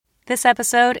This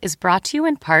episode is brought to you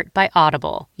in part by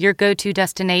Audible, your go-to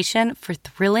destination for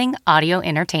thrilling audio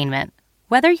entertainment.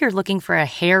 Whether you're looking for a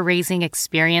hair-raising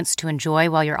experience to enjoy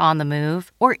while you're on the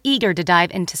move or eager to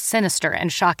dive into sinister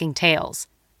and shocking tales,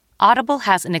 Audible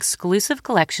has an exclusive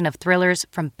collection of thrillers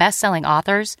from best-selling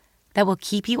authors that will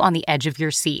keep you on the edge of your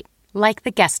seat, like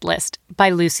The Guest List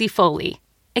by Lucy Foley.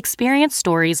 Experience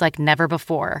stories like never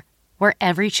before, where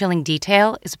every chilling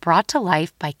detail is brought to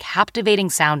life by captivating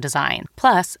sound design.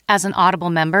 Plus, as an Audible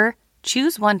member,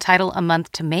 choose one title a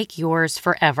month to make yours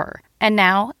forever. And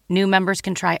now, new members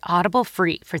can try Audible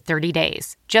free for 30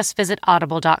 days. Just visit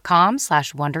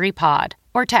audible.com/WonderyPod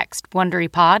or text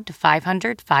WonderyPod to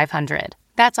 500-500.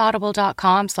 That's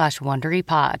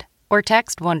audible.com/WonderyPod or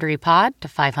text WonderyPod to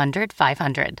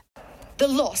 500-500. The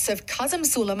loss of Qasem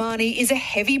Soleimani is a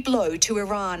heavy blow to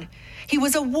Iran. He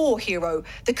was a war hero,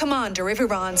 the commander of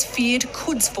Iran's feared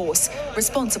Quds Force,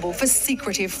 responsible for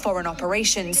secretive foreign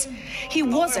operations. He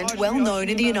wasn't well known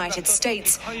in the United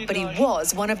States, but he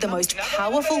was one of the most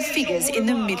powerful figures in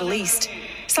the Middle East,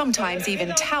 sometimes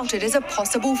even touted as a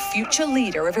possible future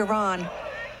leader of Iran.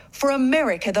 For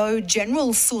America, though, General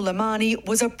Soleimani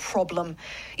was a problem.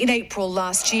 In April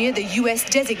last year, the US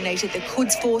designated the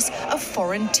Quds Force a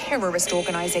foreign terrorist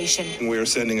organization. We are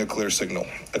sending a clear signal,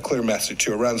 a clear message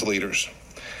to Iran's leaders,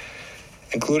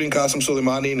 including Qasem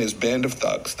Soleimani and his band of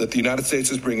thugs, that the United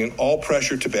States is bringing all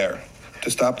pressure to bear to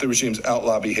stop the regime's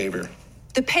outlaw behavior.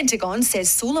 The Pentagon says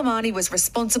Soleimani was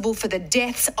responsible for the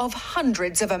deaths of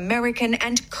hundreds of American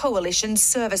and coalition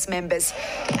service members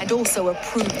and also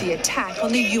approved the attack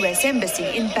on the U.S. Embassy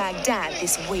in Baghdad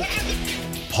this week.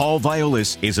 Paul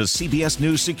Violas is a CBS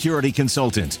News security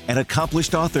consultant, an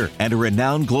accomplished author, and a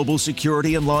renowned global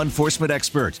security and law enforcement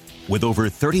expert. With over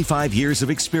 35 years of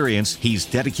experience, he's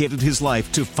dedicated his life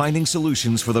to finding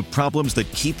solutions for the problems that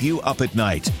keep you up at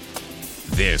night.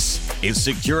 This is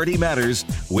Security Matters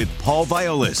with Paul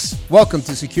Violas. Welcome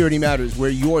to Security Matters, where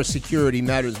your security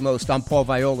matters most. I'm Paul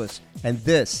Violas, and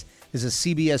this is a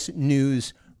CBS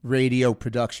News radio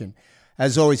production.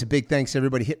 As always, a big thanks to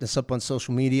everybody hitting us up on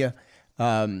social media.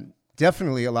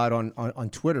 Definitely a lot on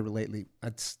Twitter lately.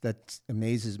 That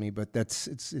amazes me, but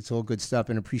it's all good stuff,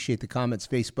 and appreciate the comments.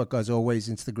 Facebook, as always,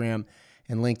 Instagram,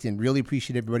 and LinkedIn. Really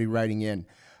appreciate everybody writing in.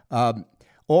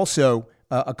 Also,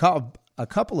 a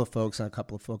couple of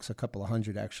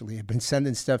hundred actually, have been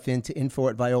sending stuff in to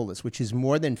info@Violas, which is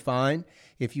more than fine.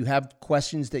 If you have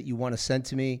questions that you want to send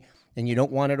to me and you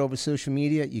don't want it over social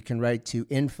media, you can write to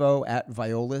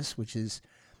info@Violas, which is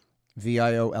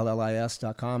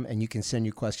VIOLLIS.com, and you can send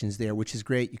your questions there, which is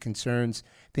great. Your concerns,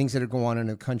 things that are going on in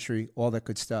the country, all that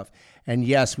good stuff. And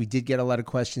yes, we did get a lot of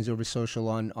questions over social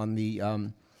on the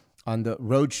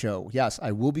road show. Yes,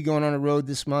 I will be going on a road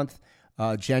this month.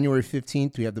 January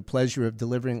 15th, we have the pleasure of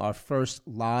delivering our first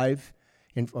our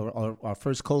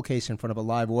first cold case in front of a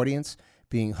live audience,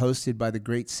 being hosted by the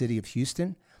great city of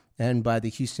Houston and by the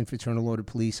Houston Fraternal Order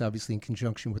Police, obviously in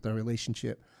conjunction with our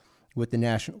relationship with the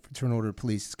National Fraternal Order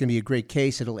Police. It's going to be a great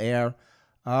case. It'll air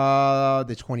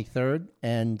the 23rd,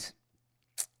 and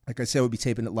like I said, we'll be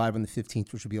taping it live on the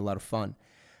 15th, which will be a lot of fun.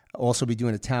 I'll also be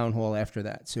doing a town hall after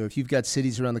that. So if you've got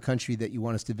cities around the country that you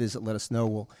want us to visit, let us know.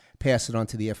 We'll pass it on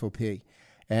to the FOP.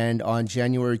 And on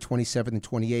January 27th and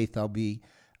 28th,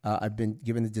 I've been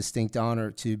given the distinct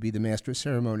honor to be the master of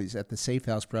ceremonies at the Safe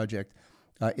House Project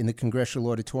in the Congressional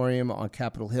Auditorium on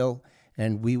Capitol Hill.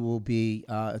 And we will be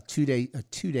a two-day.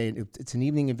 It's an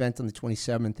evening event on the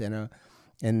 27th,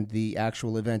 and the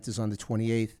actual event is on the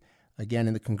 28th, again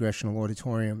in the Congressional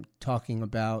Auditorium, talking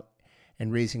about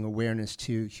and raising awareness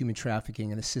to human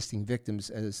trafficking and assisting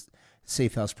victims, as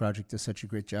Safe House Project does such a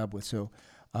great job with. So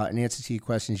in answer to your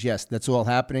questions, yes, that's all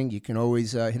happening. You can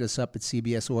always hit us up at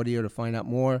CBS Audio to find out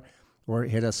more, or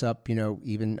hit us up,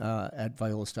 even at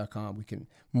Violas.com. We can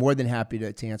more than happy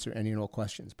to answer any and all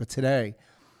questions. But today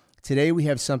we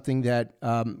have something that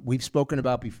we've spoken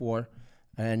about before,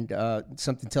 and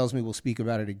something tells me we'll speak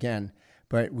about it again.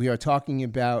 But we are talking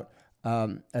about,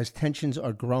 as tensions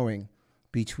are growing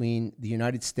between the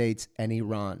United States and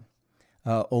Iran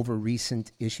over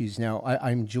recent issues. Now,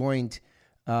 I'm joined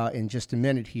in just a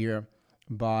minute here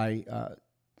by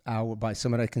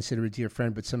someone I consider a dear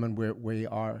friend, but someone we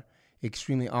are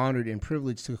extremely honored and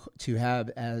privileged to have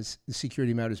as the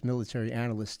Security Matters military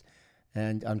analyst.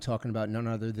 And I'm talking about none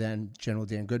other than General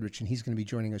Dan Goodrich, and he's going to be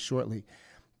joining us shortly.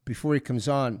 Before he comes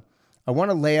on, I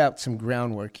want to lay out some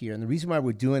groundwork here. And the reason why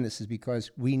we're doing this is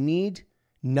because we need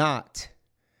not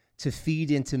to feed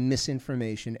into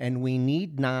misinformation, and we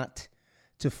need not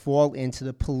to fall into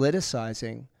the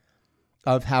politicizing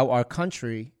of how our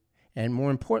country, and more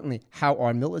importantly, how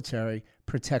our military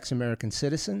protects American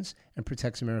citizens and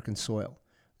protects American soil.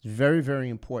 It's very, very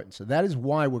important. So that is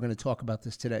why we're going to talk about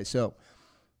this today. So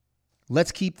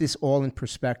let's keep this all in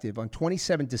perspective. On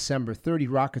 27 December, 30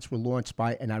 rockets were launched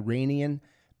by an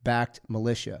Iranian-backed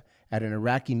militia at an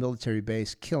Iraqi military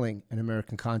base, killing an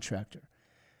American contractor.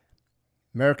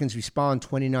 Americans respond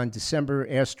 29 December,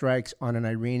 airstrikes on an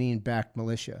Iranian-backed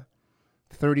militia.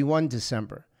 31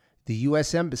 December, the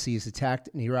U.S. Embassy is attacked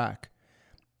in Iraq,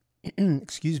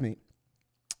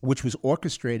 which was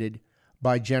orchestrated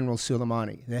by General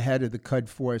Soleimani, the head of the Quds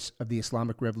Force of the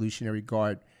Islamic Revolutionary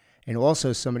Guard. And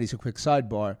also, somebody's a quick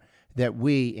sidebar, that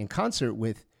we, in concert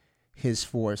with his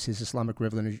force, his Islamic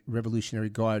Revolutionary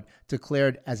Guard,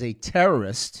 declared as a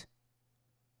terrorist,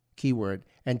 keyword,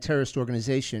 and terrorist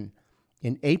organization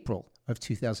in April of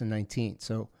 2019.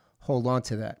 So hold on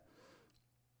to that.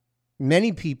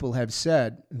 Many people have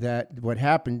said that what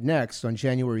happened next on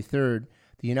January 3rd,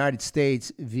 the United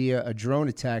States, via a drone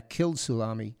attack, killed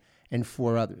Soleimani and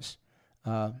 4 others.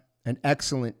 An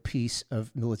excellent piece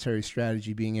of military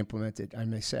strategy being implemented, I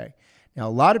may say. Now,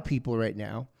 a lot of people right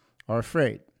now are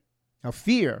afraid. Now,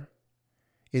 fear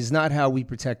is not how we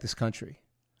protect this country.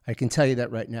 I can tell you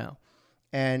that right now.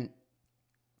 And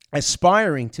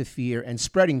aspiring to fear and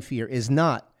spreading fear is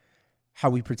not how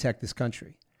we protect this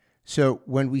country. So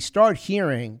when we start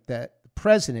hearing that the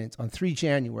president on 3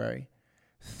 January,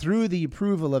 through the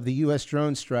approval of the U.S.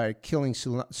 drone strike killing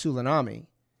Soleimani,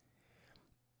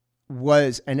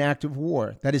 was an act of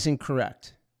war, that is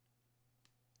incorrect.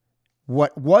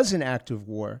 What was an act of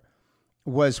war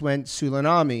was when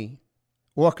Soleimani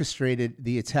orchestrated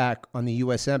the attack on the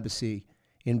U.S. Embassy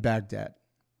in Baghdad.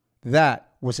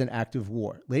 That was an act of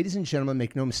war. Ladies and gentlemen,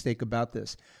 make no mistake about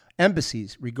this.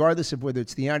 Embassies, regardless of whether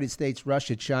it's the United States,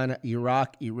 Russia, China,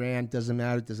 Iraq, Iran, doesn't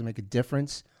matter, it doesn't make a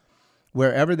difference.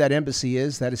 Wherever that embassy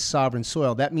is, that is sovereign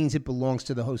soil. That means it belongs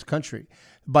to the host country.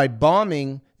 By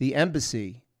bombing the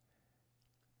embassy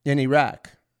in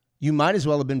Iraq, you might as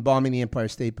well have been bombing the Empire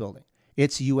State Building.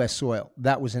 It's U.S. soil.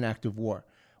 That was an act of war.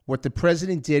 What the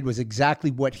president did was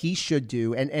exactly what he should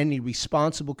do and any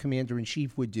responsible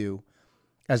commander-in-chief would do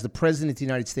as the president of the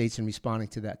United States in responding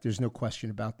to that. There's no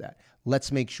question about that.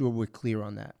 Let's make sure we're clear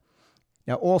on that.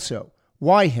 Now, also,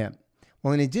 why him?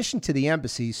 Well, in addition to the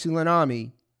embassy,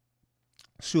 Soleimani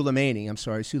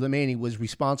was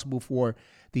responsible for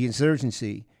the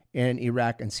insurgency in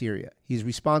Iraq and Syria. He's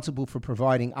responsible for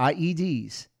providing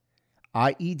IEDs,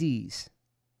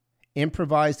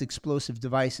 improvised explosive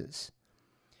devices,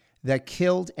 that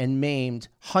killed and maimed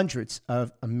hundreds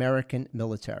of American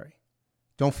military.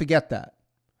 Don't forget that.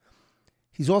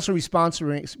 He's also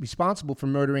responsible for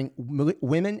murdering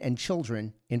women and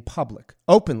children in public,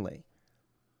 openly.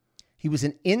 He was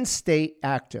an in-state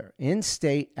actor.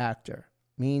 In-state actor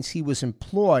means he was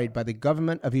employed by the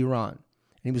government of Iran,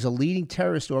 and he was a leading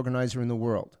terrorist organizer in the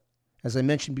world. As I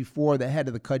mentioned before, the head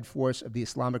of the Quds Force of the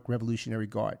Islamic Revolutionary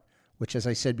Guard, which, as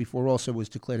I said before, also was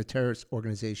declared a terrorist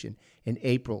organization in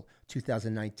April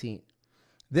 2019.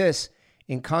 This,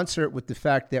 in concert with the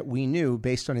fact that we knew,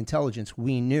 based on intelligence,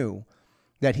 we knew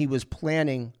that he was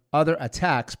planning other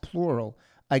attacks, plural,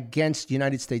 against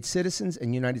United States citizens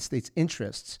and United States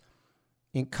interests,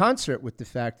 in concert with the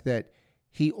fact that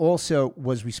he also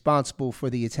was responsible for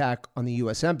the attack on the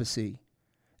U.S. Embassy.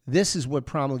 This is what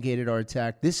promulgated our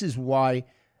attack. This is why,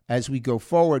 as we go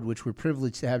forward, which we're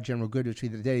privileged to have General Goodrich here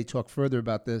today to talk further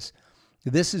about this,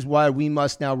 this is why we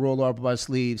must now roll up our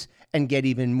sleeves and get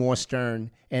even more stern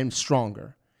and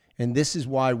stronger. And this is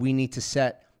why we need to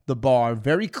set the bar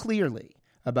very clearly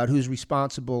about who's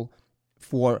responsible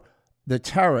for the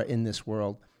terror in this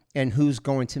world and who's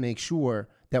going to make sure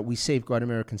that we safeguard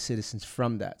American citizens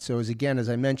from that. So as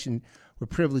I mentioned, we're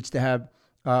privileged to have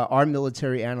our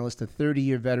military analyst, a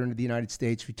 30-year veteran of the United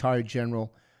States, retired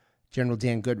General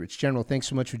Dan Goodrich. General, thanks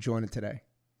so much for joining today.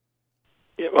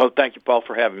 Yeah, well, thank you, Paul,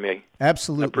 for having me.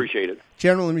 Absolutely. I appreciate it.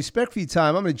 General, in respect for your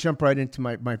time, I'm going to jump right into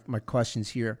my questions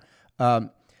here. The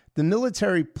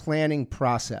military planning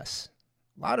process.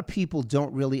 A lot of people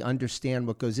don't really understand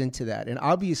what goes into that. And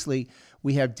obviously,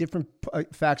 we have different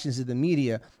factions of the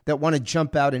media that want to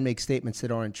jump out and make statements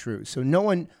that aren't true. So no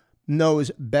one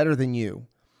knows better than you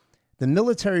the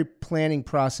military planning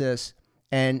process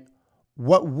and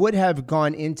what would have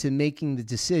gone into making the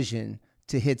decision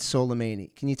to hit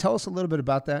Soleimani. Can you tell us a little bit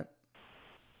about that?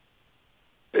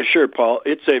 Sure, Paul.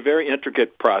 It's a very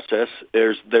intricate process.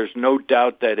 There's no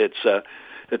doubt that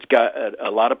it's got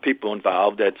a lot of people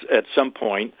involved. At some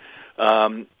point,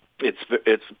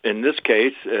 it's in this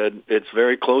case it's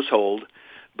very close hold.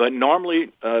 But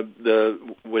normally,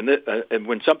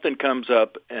 when something comes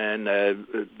up and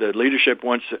the leadership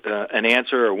wants an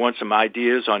answer or wants some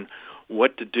ideas on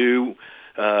what to do,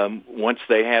 once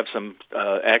they have some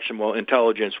actionable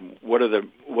intelligence, what are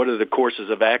the courses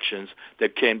of actions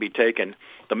that can be taken?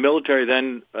 The military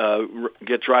then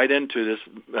gets right into this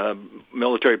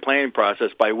military planning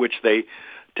process by which they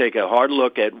take a hard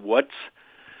look at what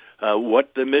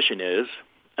the mission is,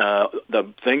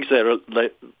 the things that are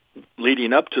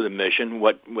leading up to the mission,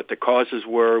 what the causes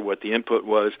were, what the input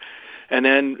was, and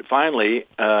then finally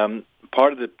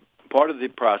part of the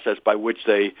process by which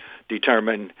they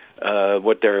determine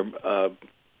what their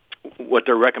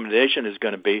recommendation is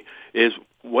going to be is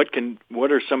what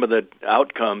are some of the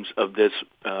outcomes of this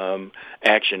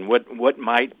action? What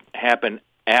might happen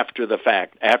after the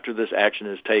fact, after this action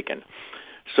is taken?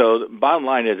 So the bottom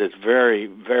line is it's very,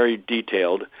 very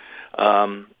detailed,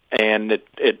 and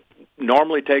it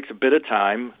normally takes a bit of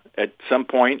time. At some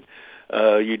point,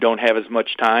 you don't have as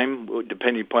much time,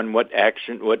 depending upon what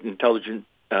intelligence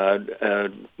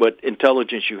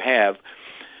you have.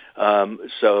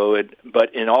 But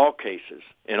in all cases,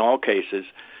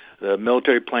 the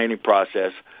military planning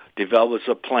process develops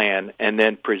a plan and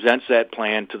then presents that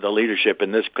plan to the leadership,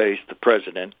 in this case, the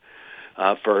president,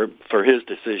 for his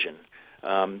decision.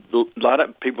 A lot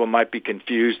of people might be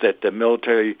confused that the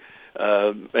military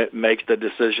makes the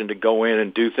decision to go in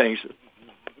and do things.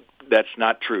 That's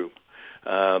not true.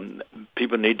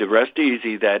 People need to rest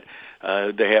easy that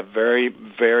they have very,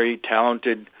 very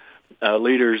talented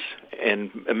leaders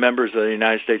and members of the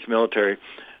United States military,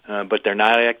 but they're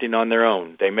not acting on their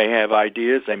own. They may have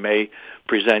ideas, they may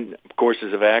present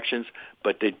courses of actions,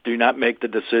 but they do not make the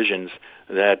decisions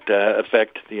that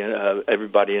affect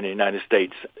everybody in the United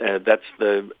States. That's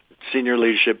the senior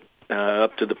leadership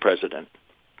up to the president.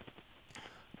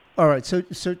 All right. So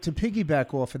to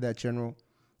piggyback off of that, General,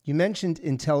 you mentioned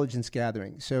intelligence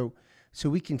gathering. So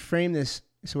we can frame this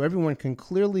so everyone can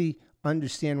clearly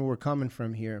understand where we're coming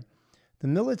from here. The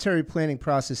military planning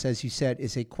process, as you said,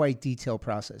 is a quite detailed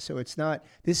process. So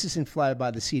this isn't fly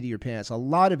by the seat of your pants. A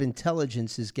lot of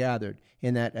intelligence is gathered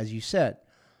in that, as you said.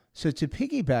 So to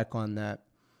piggyback on that,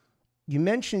 you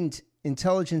mentioned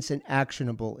intelligence and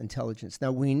actionable intelligence.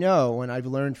 Now, we know, and I've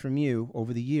learned from you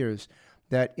over the years,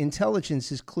 that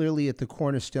intelligence is clearly at the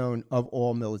cornerstone of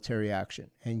all military action.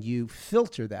 And you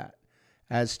filter that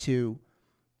as to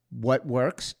what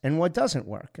works and what doesn't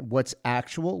work, what's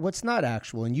actual, what's not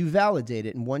actual, and you validate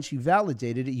it. And once you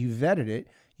validated it, you vetted it,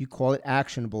 you call it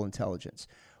actionable intelligence.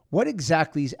 What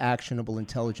exactly is actionable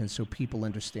intelligence so people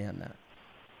understand that?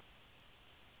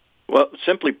 Well,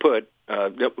 simply put,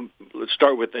 let's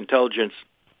start with intelligence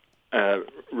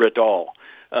writ all.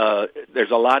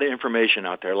 There's a lot of information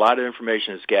out there. A lot of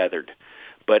information is gathered.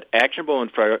 But actionable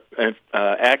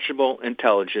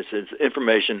intelligence is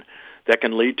information that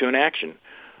can lead to an action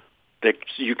that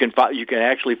you can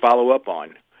actually follow up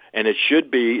on, and it should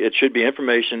be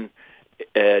information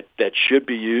that should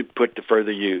be put to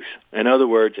further use. In other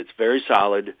words, it's very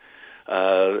solid,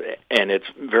 and it's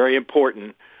very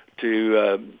important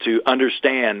to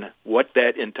understand what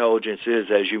that intelligence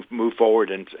is as you move forward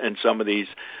in some of these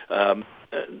on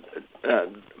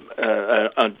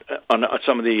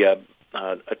some of the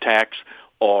attacks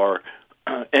or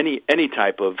any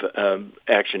type of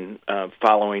action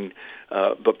following,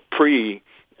 but pre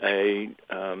a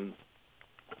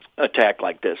attack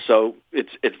like this. So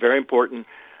it's very important,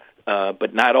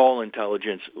 but not all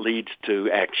intelligence leads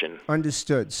to action.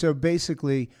 Understood. So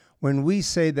basically, when we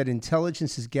say that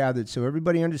intelligence is gathered, so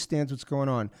everybody understands what's going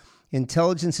on,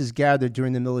 intelligence is gathered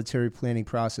during the military planning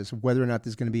process, whether or not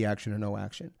there's going to be action or no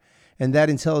action. And that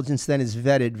intelligence then is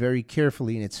vetted very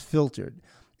carefully and it's filtered.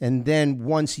 And then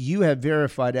once you have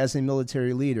verified as a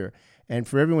military leader, and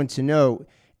for everyone to know,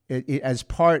 as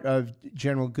part of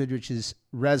General Goodrich's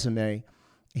resume,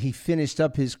 he finished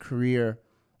up his career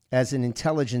as an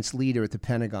intelligence leader at the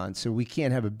Pentagon. So we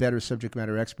can't have a better subject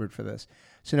matter expert for this.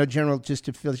 So now, General, just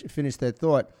to finish that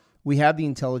thought, we have the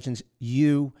intelligence.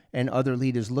 You and other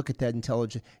leaders look at that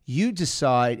intelligence. You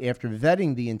decide, after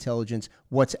vetting the intelligence,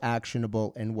 what's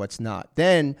actionable and what's not.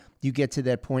 Then you get to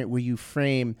that point where you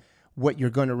frame what you're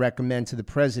going to recommend to the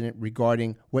president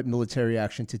regarding what military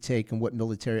action to take and what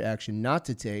military action not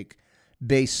to take,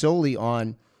 based solely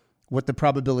on what the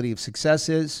probability of success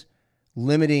is,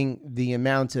 limiting the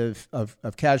amount of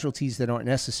casualties that aren't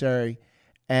necessary,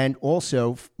 and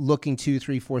also looking 2,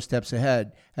 3, 4 steps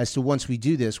ahead as to once we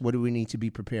do this, what do we need to be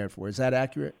prepared for? Is that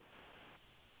accurate?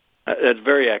 That's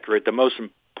very accurate. The most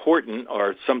important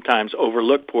or sometimes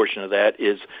overlooked portion of that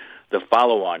is the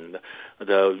follow-on,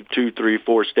 the 2, 3,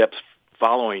 4 steps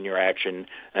following your action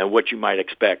and what you might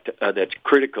expect. That's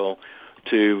critical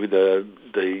to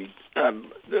the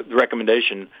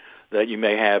recommendation that you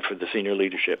may have for the senior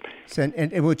leadership. So,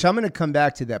 and which I'm going to come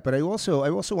back to that, but I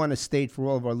also want to state for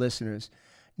all of our listeners.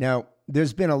 Now,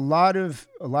 there's been a lot of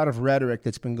rhetoric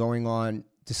that's been going on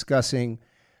discussing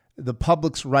the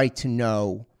public's right to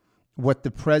know what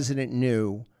the president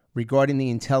knew regarding the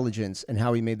intelligence and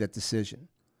how he made that decision,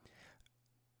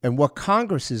 and what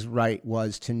Congress's right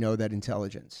was to know that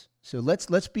intelligence. So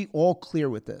let's be all clear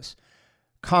with this.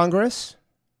 Congress,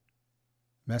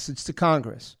 message to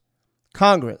Congress.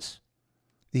 Congress,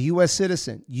 the U.S.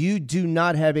 citizen, you do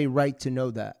not have a right to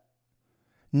know that.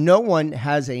 No one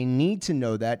has a need to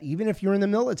know that, even if you're in the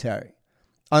military,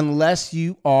 unless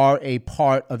you are a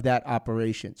part of that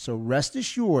operation. So rest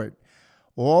assured,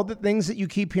 all the things that you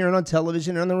keep hearing on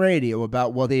television and on the radio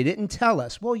about, well, they didn't tell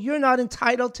us. Well, you're not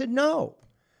entitled to know.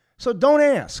 So don't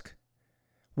ask.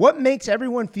 What makes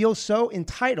everyone feel so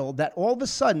entitled that all of a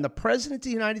sudden the President of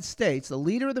the United States, the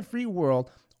leader of the free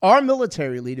world, our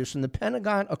military leaders from the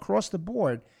Pentagon across the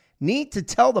board need to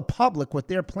tell the public what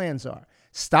their plans are?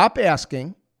 Stop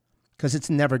asking, because it's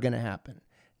never going to happen.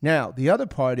 Now, the other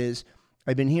part is,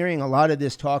 I've been hearing a lot of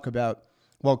this talk about,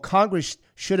 well, Congress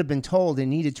should have been told and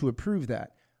needed to approve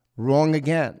that. Wrong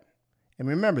again. And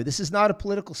remember, this is not a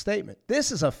political statement.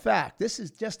 This is a fact. This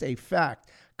is just a fact.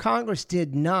 Congress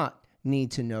did not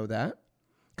need to know that.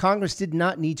 Congress did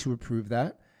not need to approve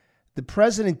that. The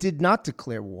president did not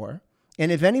declare war.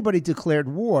 And if anybody declared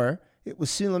war, it was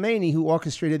Soleimani who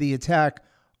orchestrated the attack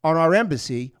on our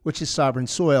embassy, which is sovereign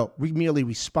soil. We merely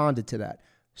responded to that.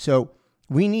 So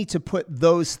we need to put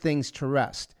those things to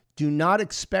rest. Do not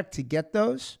expect to get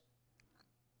those,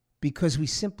 because we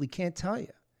simply can't tell you.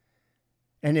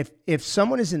 And if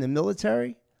someone is in the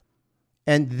military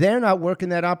and they're not working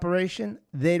that operation,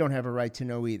 they don't have a right to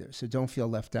know either. So don't feel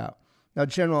left out. Now,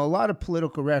 General, a lot of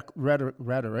political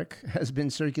rhetoric has been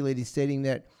circulating stating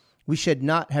that we should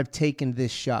not have taken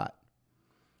this shot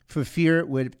for fear it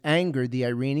would anger the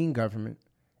Iranian government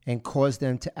and cause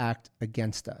them to act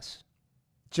against us.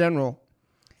 General,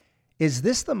 is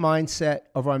this the mindset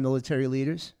of our military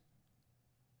leaders?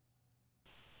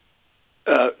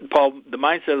 Paul, the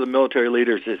mindset of the military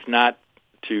leaders is not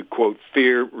to, quote,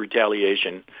 fear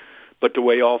retaliation, but to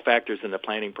weigh all factors in the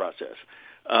planning process.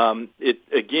 It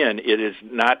is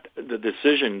not the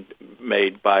decision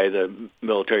made by the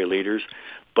military leaders,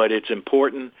 but it's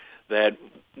important that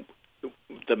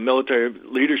the military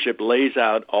leadership lays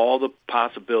out all the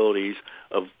possibilities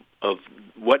of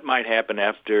what might happen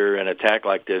after an attack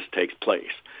like this takes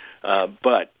place.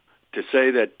 But to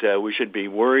say that we should be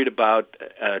worried about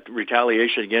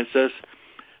retaliation against us,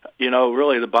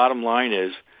 really the bottom line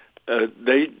is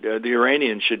the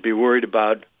Iranians should be worried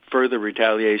about further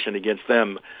retaliation against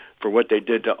them for what they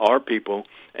did to our people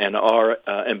and our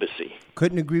embassy.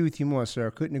 Couldn't agree with you more,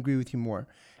 sir. Couldn't agree with you more.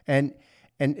 And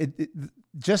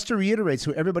just to reiterate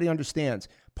so everybody understands,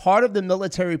 part of the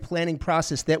military planning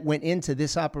process that went into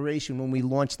this operation when we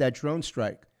launched that drone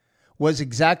strike was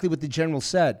exactly what the general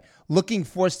said, looking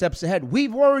 4 steps ahead.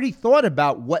 We've already thought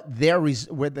about what their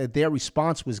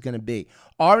response was going to be.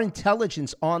 Our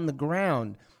intelligence on the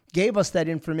ground gave us that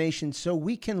information so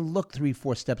we can look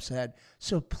 3-4 steps ahead.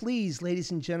 So please,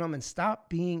 ladies and gentlemen, stop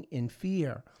being in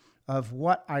fear of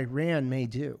what Iran may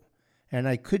do. And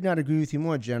I could not agree with you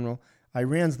more, General.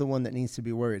 Iran's the one that needs to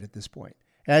be worried at this point,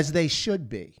 as they should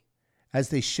be,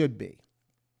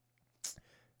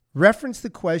 Reference the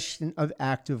question of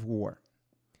active war.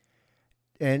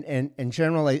 And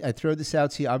General, I throw this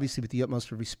out to you, obviously, with the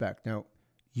utmost of respect. Now,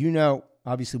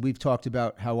 obviously, we've talked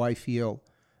about how I feel.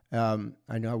 I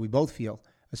know how we both feel,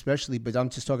 especially, but I'm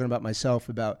just talking about myself,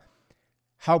 about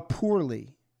how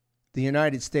poorly the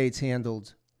United States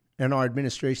handled, and our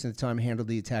administration at the time handled,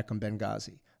 the attack on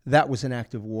Benghazi. That was an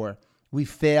act of war. We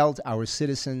failed our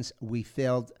citizens. We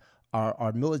failed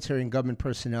our military and government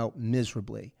personnel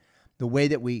miserably. The way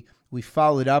that we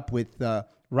followed up with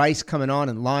Rice coming on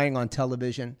and lying on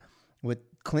television, with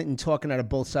Clinton talking out of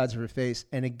both sides of her face.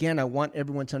 And again, I want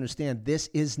everyone to understand this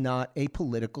is not a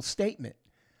political statement.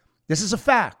 This is a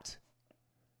fact.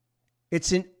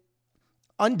 It's an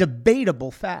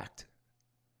undebatable fact.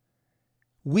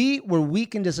 We were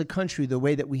weakened as a country the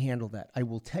way that we handled that. I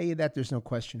will tell you that. There's no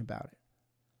question about it.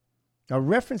 Now,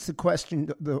 reference the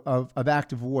question of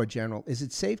active war, General. Is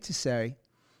it safe to say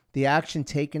the action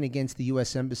taken against the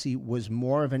U.S. Embassy was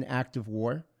more of an act of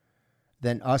war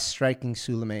than us striking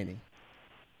Soleimani?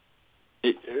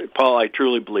 Paul, I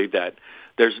truly believe that.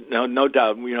 There's no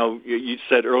doubt. You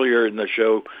said earlier in the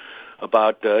show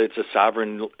about it's a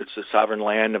sovereign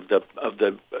land of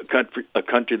the country, a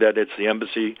country that it's the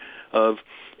embassy of.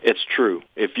 It's true.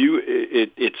 If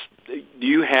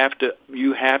you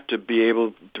have to be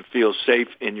able to feel safe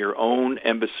in your own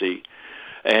embassy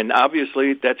And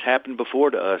obviously that's happened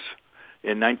before to us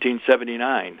in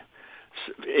 1979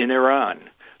 in Iran.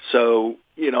 So,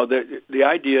 the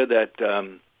idea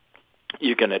that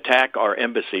you can attack our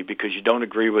embassy because you don't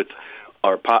agree with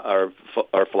our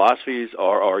philosophies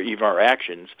or even our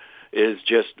actions is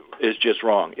just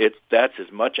wrong. That's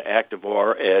as much act of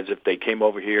war as if they came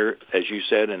over here, as you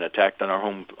said, and attacked on our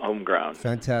home ground.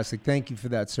 Fantastic. Thank you for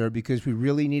that, sir, because we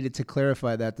really needed to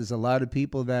clarify that. There's a lot of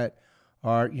people that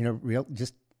are,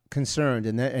 just concerned,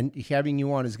 and having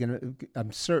you on is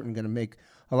I'm certain going to make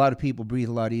a lot of people breathe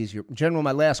a lot easier. General,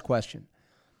 my last question.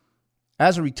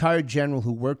 As a retired general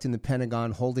who worked in the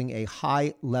Pentagon holding a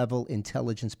high-level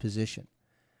intelligence position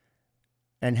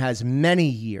and has many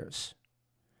years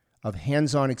of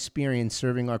hands-on experience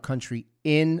serving our country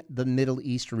in the Middle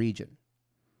East region,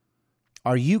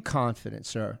 are you confident,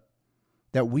 sir,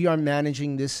 that we are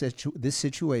managing this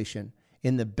situation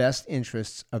in the best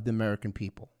interests of the American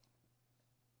people?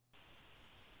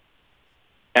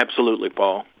 Absolutely,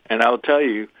 Paul. And I'll tell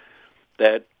you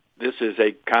that this is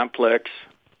a complex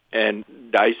and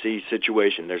dicey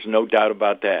situation. There's no doubt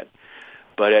about that.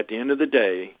 But at the end of the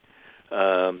day,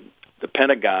 the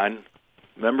Pentagon,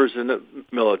 members in the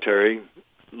military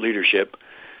leadership,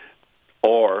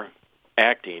 are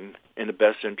acting in the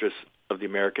best interest of the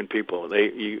American people.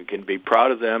 You can be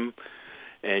proud of them,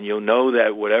 and you'll know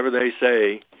that whatever they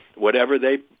say, whatever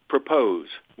they propose,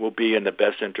 will be in the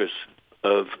best interest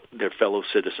of their fellow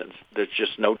citizens. There's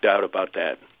just no doubt about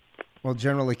that. Well,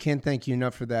 General, I can't thank you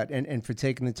enough for that and for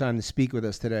taking the time to speak with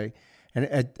us today. And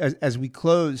as we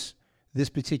close this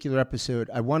particular episode,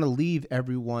 I want to leave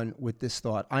everyone with this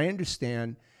thought. I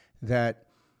understand that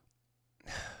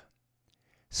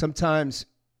sometimes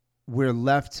we're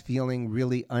left feeling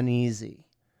really uneasy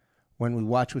when we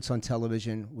watch what's on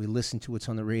television, we listen to what's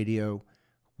on the radio,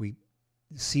 we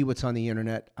see what's on the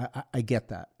internet. I get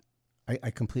that. I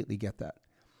completely get that.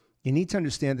 You need to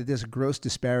understand that there's a gross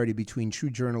disparity between true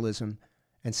journalism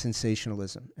and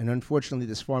sensationalism. And unfortunately,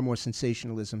 there's far more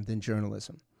sensationalism than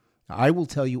journalism. Now, I will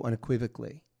tell you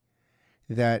unequivocally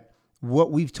that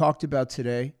what we've talked about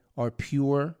today are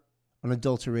pure,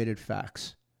 unadulterated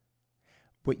facts.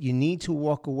 What you need to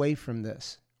walk away from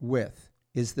this with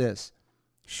is this.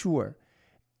 Sure,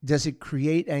 does it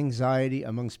create anxiety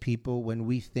amongst people when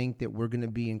we think that we're going to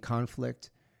be in conflict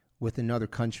with another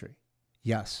country?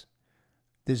 Yes.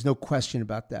 There's no question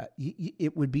about that.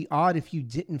 It would be odd if you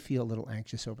didn't feel a little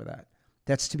anxious over that.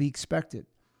 That's to be expected.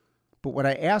 But what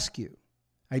I ask you,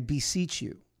 I beseech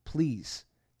you, please,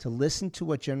 to listen to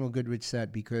what General Goodrich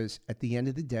said, because at the end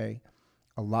of the day,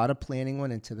 a lot of planning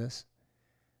went into this.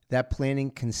 That planning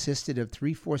consisted of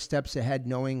 3-4 steps ahead,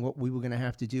 knowing what we were going to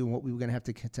have to do and what we were going to have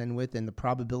to contend with and the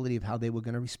probability of how they were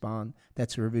going to respond.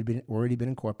 That's already been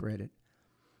incorporated.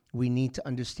 We need to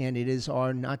understand it is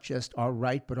not just our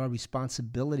right, but our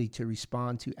responsibility to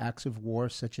respond to acts of war,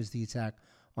 such as the attack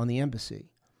on the embassy.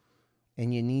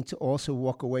 And you need to also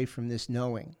walk away from this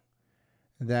knowing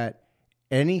that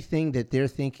anything that they're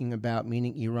thinking about,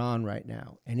 meaning Iran right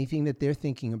now, anything that they're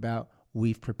thinking about,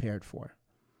 we've prepared for.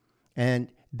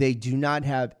 And they do not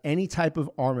have any type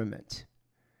of armament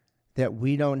that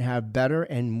we don't have better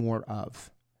and more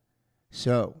of.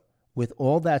 So, with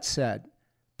all that said,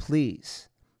 please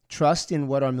trust in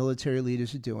what our military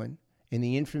leaders are doing, in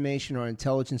the information our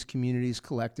intelligence community is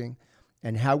collecting,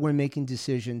 and how we're making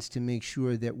decisions to make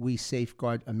sure that we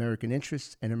safeguard American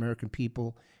interests and American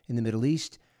people in the Middle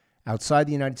East, outside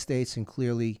the United States, and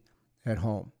clearly at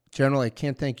home. General, I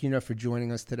can't thank you enough for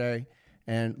joining us today,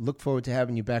 and look forward to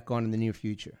having you back on in the near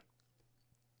future.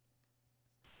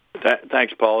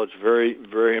 Thanks, Paul. It's a very,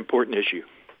 very important issue.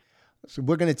 So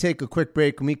we're going to take a quick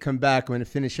break. When we come back, I'm going to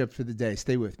finish up for the day.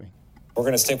 Stay with me. We're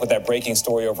going to stick with that breaking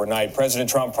story overnight. President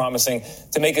Trump promising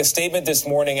to make a statement this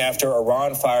morning after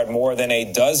Iran fired more than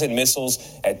a dozen missiles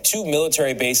at 2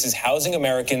 military bases housing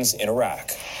Americans in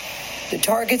Iraq. The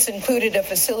targets included a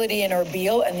facility in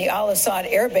Erbil and the Al-Assad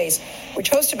Air Base, which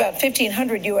hosts about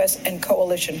 1,500 U.S. and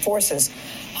coalition forces.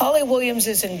 Holly Williams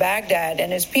is in Baghdad,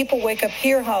 and as people wake up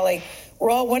here, Holly, we're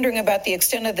all wondering about the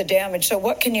extent of the damage. So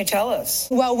what can you tell us?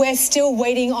 Well, we're still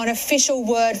waiting on official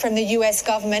word from the U.S.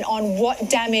 government on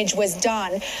what damage was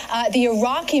done. The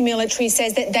Iraqi military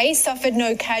says that they suffered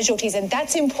no casualties, and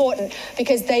that's important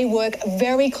because they work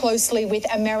very closely with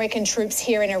American troops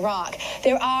here in Iraq.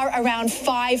 There are around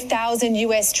 5,000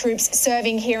 U.S. troops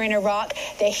serving here in Iraq.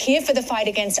 They're here for the fight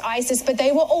against ISIS, but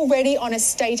they were already on a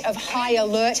state of high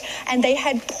alert, and they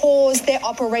had paused their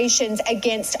operations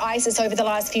against ISIS over the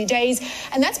last few days.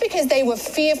 And that's because they were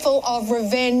fearful of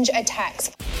revenge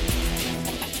attacks.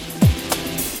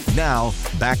 Now,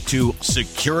 back to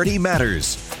Security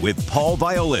Matters with Paul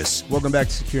Violas. Welcome back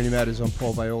to Security Matters. I'm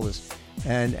Paul Violas.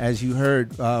 And as you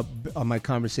heard on my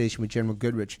conversation with General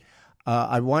Goodrich,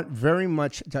 I very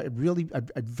much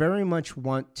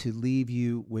want to leave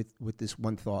you with this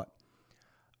one thought.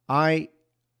 I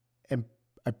am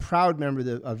a proud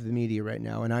member of the media right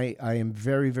now, and I am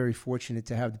very, very fortunate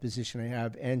to have the position I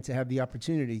have and to have the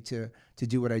opportunity to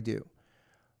do what I do.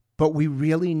 But we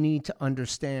really need to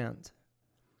understand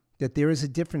that there is a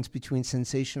difference between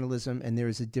sensationalism and there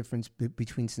is a difference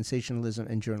between sensationalism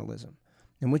and journalism.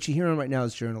 And what you're hearing right now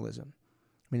is journalism.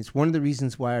 I mean, it's one of the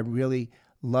reasons why I really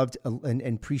loved and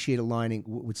appreciate aligning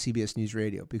with CBS News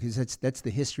Radio, because that's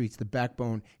the history, it's the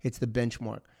backbone, it's the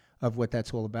benchmark of what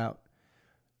that's all about.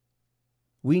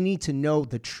 We need to know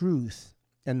the truth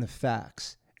and the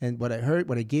facts. And what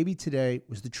I gave you today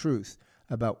was the truth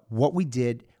about what we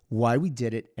did, why we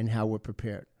did it, and how we're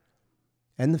prepared.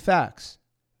 And the facts.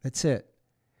 That's it.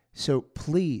 So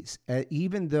please,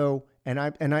 even though, and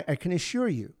I can assure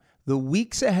you, the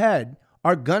weeks ahead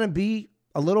are going to be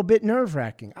a little bit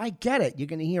nerve-wracking. I get it. You're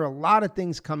going to hear a lot of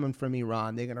things coming from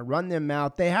Iran. They're going to run their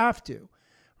mouth. They have to,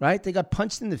 right? They got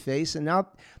punched in the face, and now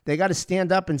they got to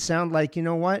stand up and sound like, you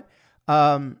know what?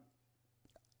 I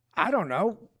don't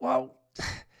know. Well,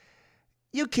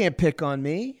 you can't pick on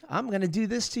me. I'm going to do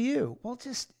this to you. Well,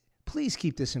 just please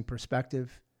keep this in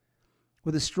perspective.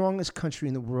 We're the strongest country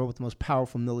in the world with the most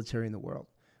powerful military in the world.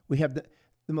 We have the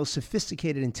most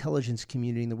sophisticated intelligence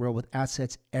community in the world with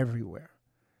assets everywhere.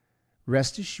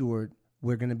 Rest assured,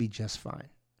 we're going to be just fine.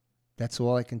 That's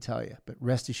all I can tell you. But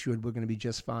rest assured, we're going to be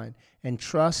just fine. And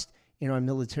trust in our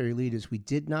military leaders. We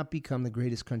did not become the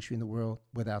greatest country in the world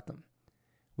without them.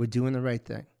 We're doing the right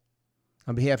thing.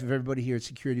 On behalf of everybody here at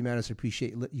Security Matters, I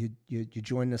appreciate you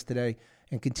joining us today.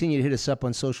 And continue to hit us up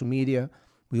on social media.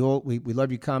 We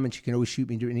love your comments. You can always shoot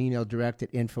me an email direct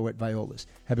at info@Violas.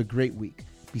 Have a great week.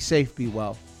 Be safe, be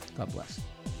well. God bless.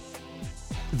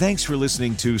 Thanks for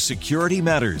listening to Security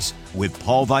Matters with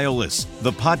Paul Violas.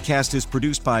 The podcast is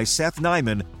produced by Seth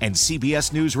Nyman and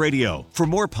CBS News Radio. For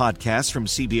more podcasts from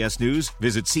CBS News,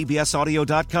 visit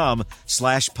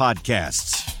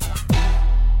cbsaudio.com/podcasts.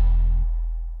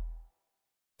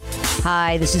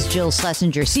 Hi, this is Jill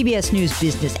Schlesinger, CBS News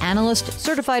business analyst,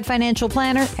 certified financial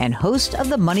planner, and host of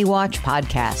the Money Watch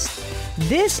podcast.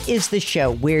 This is the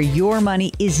show where your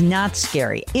money is not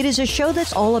scary. It is a show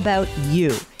that's all about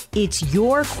you. It's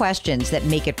your questions that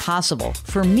make it possible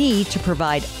for me to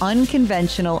provide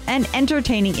unconventional and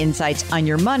entertaining insights on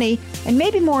your money, and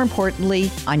maybe more importantly,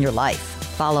 on your life.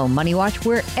 Follow Money Watch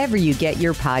wherever you get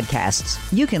your podcasts.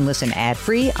 You can listen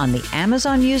ad-free on the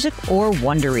Amazon Music or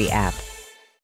Wondery app.